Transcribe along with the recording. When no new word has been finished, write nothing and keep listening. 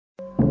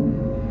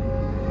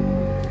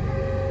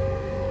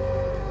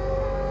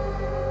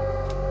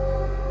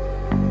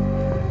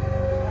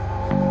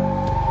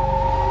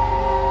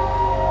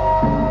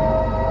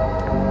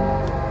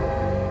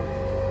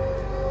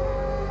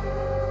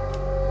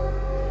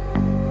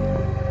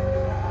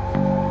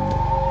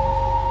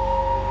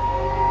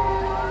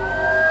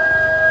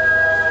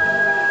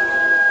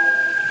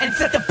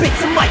at the bits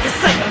of my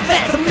assignment.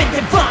 Let them in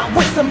divine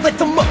wisdom, let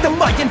them up the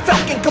Mayan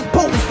falcon,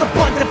 composed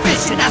upon the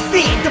vision. I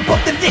stand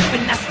above the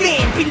living, I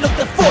stand below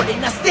the fallen,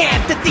 I stab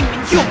the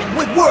demon human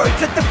with words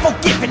of the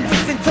forgiven.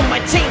 Listen to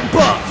my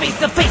chamber, face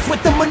to face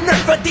with the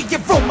Minerva, the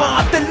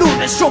aroma of the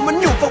lunar, show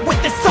maneuver with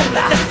the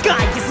solar. The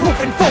sky is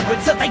moving forward,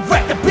 so they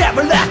wreck the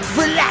parallax.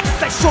 Relax,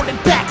 I shorten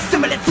back,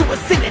 similar to a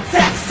sin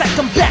attack. I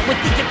come back with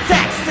the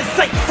attacks, the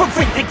sight for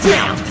in the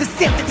ground. The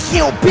sound of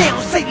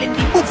hellbound,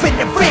 silently moving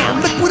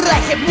around. Look what I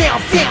have now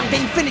found,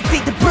 infinity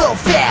the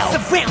profile.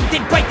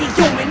 Surrounded by the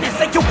human as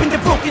I open the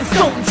broken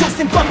stone,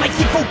 chosen by my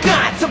evil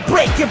God to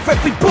break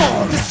every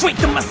bone. The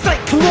strength of my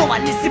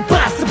Si-Klon is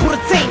impossible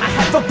to tame. I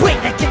have a brain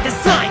that can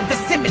design the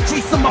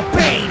symmetries of my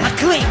pain. I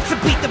claim to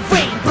be the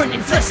rain,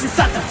 burning flesh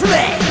inside the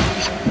flame.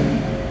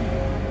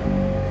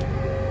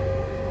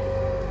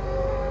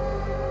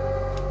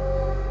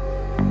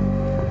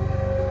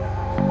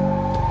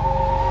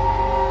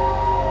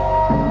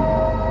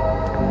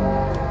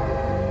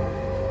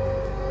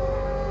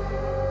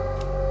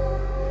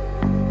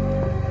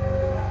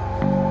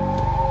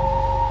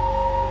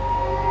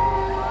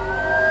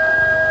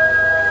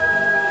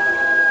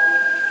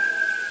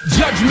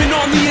 Judgment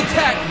on the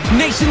attack.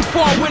 Nations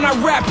fall when I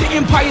rap. The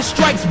empire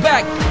strikes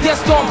back.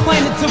 Death Star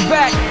planet to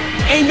back.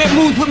 Aim at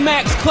moves with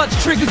max. Clutch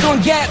triggers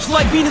on gaps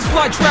like Venus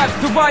flytraps.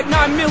 Divide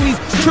 9 millis.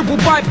 Triple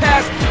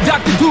bypass.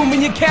 Dr. Doom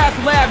in your cath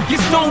lab. Get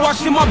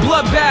stonewashed in my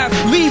bloodbath.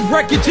 Leave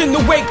wreckage in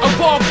the wake. A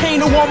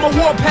volcano on my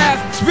warpath.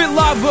 Spit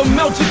lava,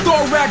 melt your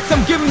thorax.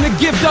 I'm giving the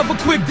gift of a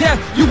quick death.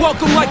 You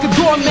welcome like a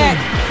doormat.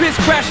 Fist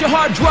crash your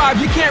hard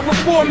drive. You can't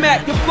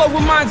reformat. Your flow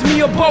reminds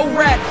me of Bo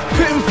Rat.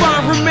 Couldn't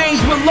find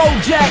remains with low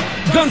jack.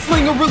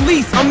 Gunslinger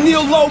release, I'm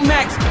Neil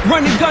Lomax.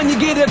 Run a gun, you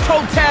get a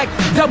toe tag.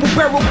 Double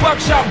barrel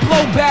buckshot,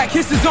 blowback.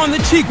 Kisses on the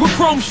cheek with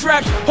chrome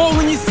straps. Hole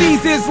in your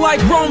Caesars like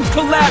Rome's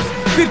collapse.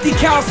 50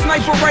 cal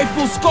sniper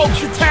rifle,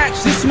 scopes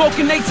attached. Just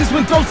smoking aces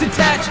when throats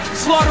attached.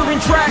 Slaughtering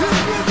tracks.